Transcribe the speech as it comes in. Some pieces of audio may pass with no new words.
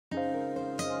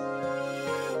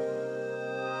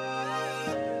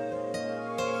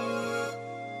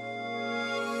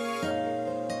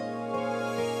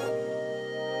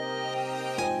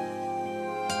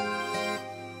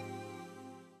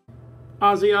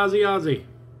Ozzy, Ozzy, Ozzy.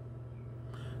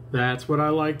 That's what I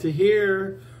like to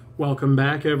hear. Welcome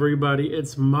back, everybody.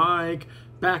 It's Mike,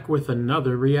 back with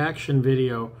another reaction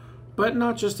video. But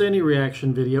not just any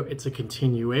reaction video, it's a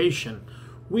continuation.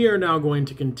 We are now going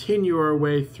to continue our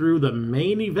way through the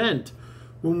main event.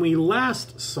 When we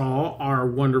last saw our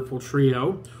wonderful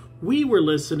trio, we were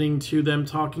listening to them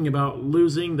talking about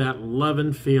losing that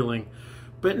lovin' feeling.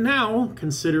 But now,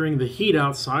 considering the heat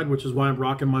outside, which is why I'm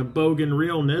rocking my Bogan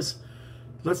realness,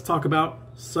 let's talk about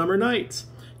Summer Nights.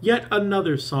 Yet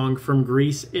another song from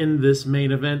Greece in this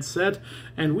main event set,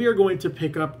 and we are going to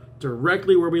pick up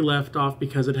directly where we left off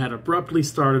because it had abruptly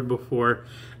started before,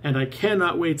 and I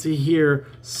cannot wait to hear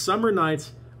Summer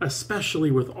Nights, especially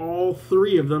with all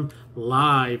three of them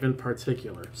live in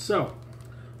particular. So,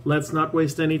 let's not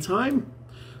waste any time.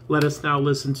 Let us now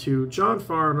listen to John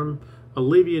Farnham,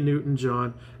 Olivia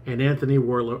Newton-John, and Anthony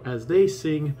Warlow as they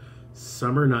sing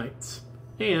Summer Nights.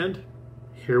 And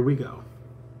here we go.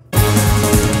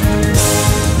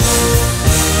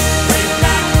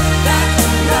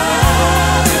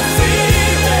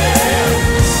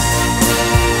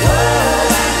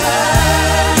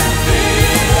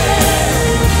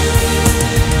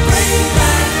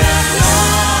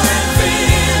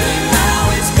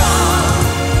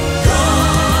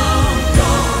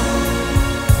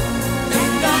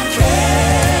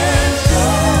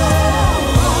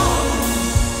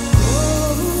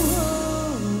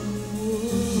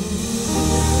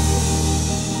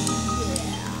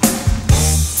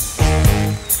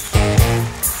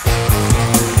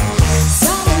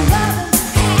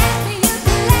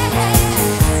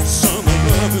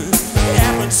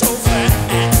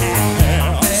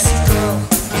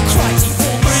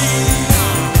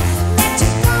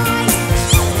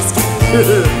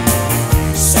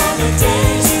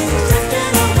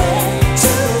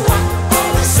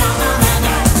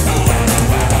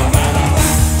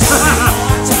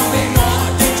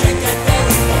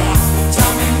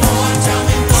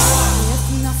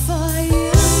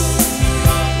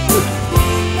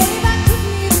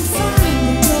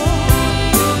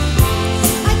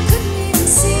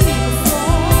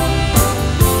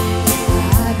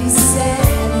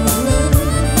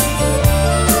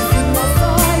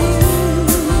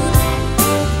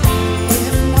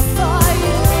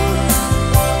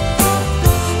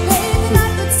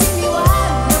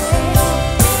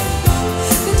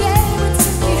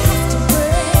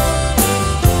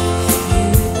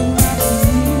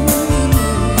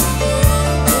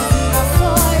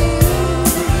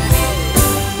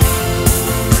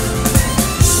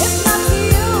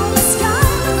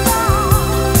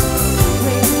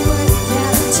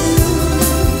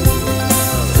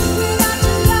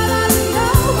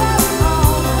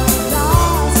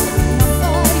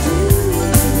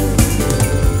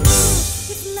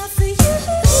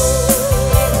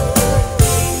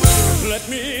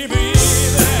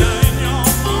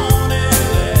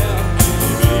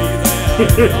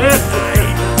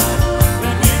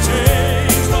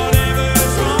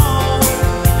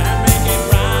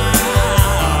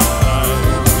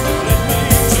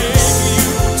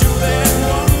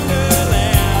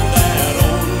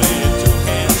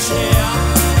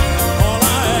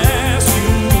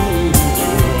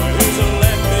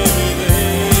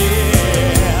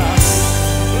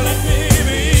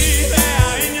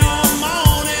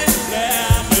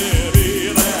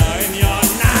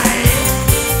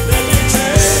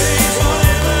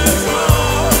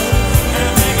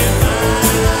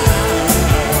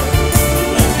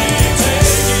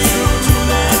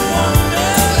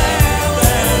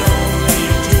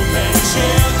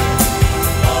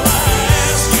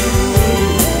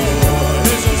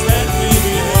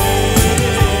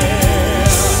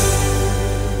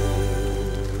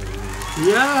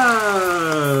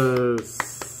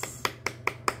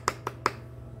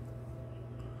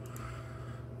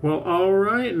 Well, all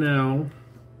right now.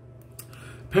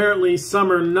 Apparently,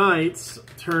 Summer Nights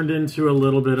turned into a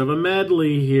little bit of a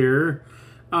medley here.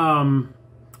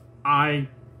 I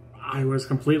was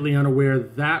completely unaware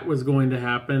that was going to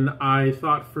happen. I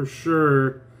thought for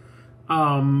sure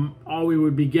all we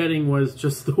would be getting was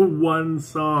just the one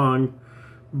song.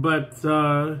 But,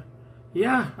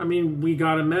 yeah, I mean, we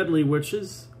got a medley, which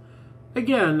is,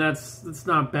 again, that's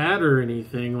not bad or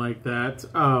anything like that.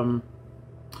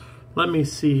 Let me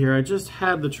see here. I just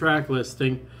had the track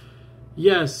listing.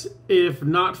 Yes, If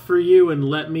Not For You and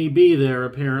Let Me Be There,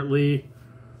 apparently,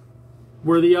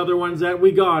 were the other ones that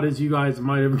we got, as you guys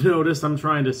might have noticed. I'm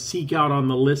trying to seek out on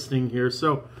the listing here.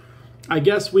 So, I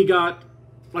guess we got,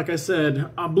 like I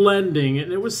said, a blending,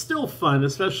 and it was still fun,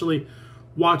 especially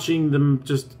watching them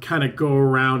just kind of go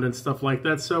around and stuff like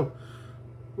that. So,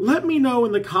 Let me know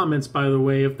in the comments, by the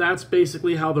way, if that's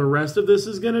basically how the rest of this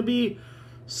is going to be.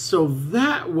 So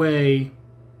that way,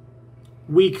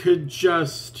 we could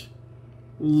just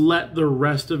let the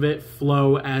rest of it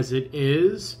flow as it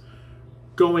is,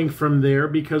 going from there,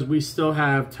 because we still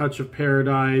have Touch of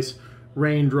Paradise,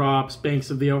 Raindrops,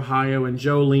 Banks of the Ohio, and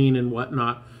Jolene and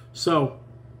whatnot. So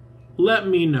let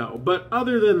me know. But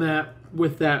other than that,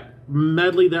 with that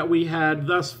medley that we had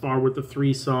thus far with the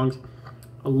 3 songs,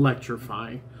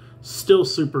 electrifying. Still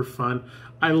super fun.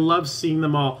 I love seeing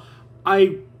them all.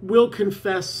 I will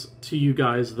confess to you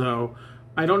guys, though,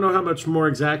 I don't know how much more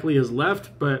exactly is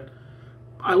left, but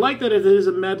I like that it is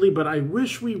a medley, but I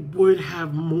wish we would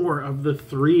have more of the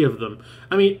 3 of them.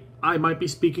 I mean, I might be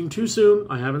speaking too soon.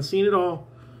 I haven't seen it all.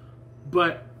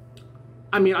 But,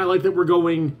 I mean, I like that we're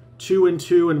going 2 and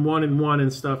 2 and 1 and 1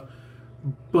 and stuff.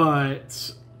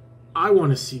 But I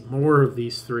want to see more of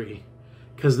these 3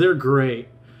 because they're great.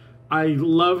 I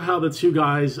love how the 2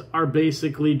 guys are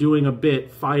basically doing a bit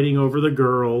fighting over the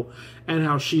girl, and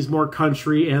how she's more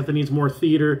country, Anthony's more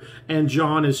theater, and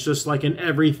John is just like an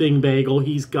everything bagel.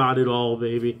 He's got it all,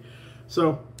 baby.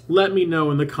 So let me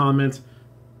know in the comments.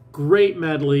 Great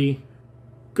medley,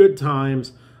 good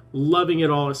times, loving it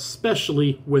all,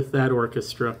 especially with that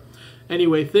orchestra.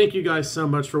 Anyway, thank you guys so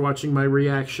much for watching my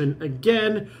reaction.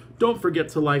 Again, don't forget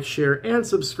to like, share, and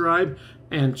subscribe.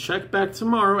 And check back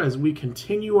tomorrow as we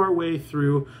continue our way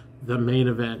through the main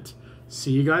event.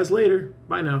 See you guys later.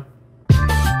 Bye now.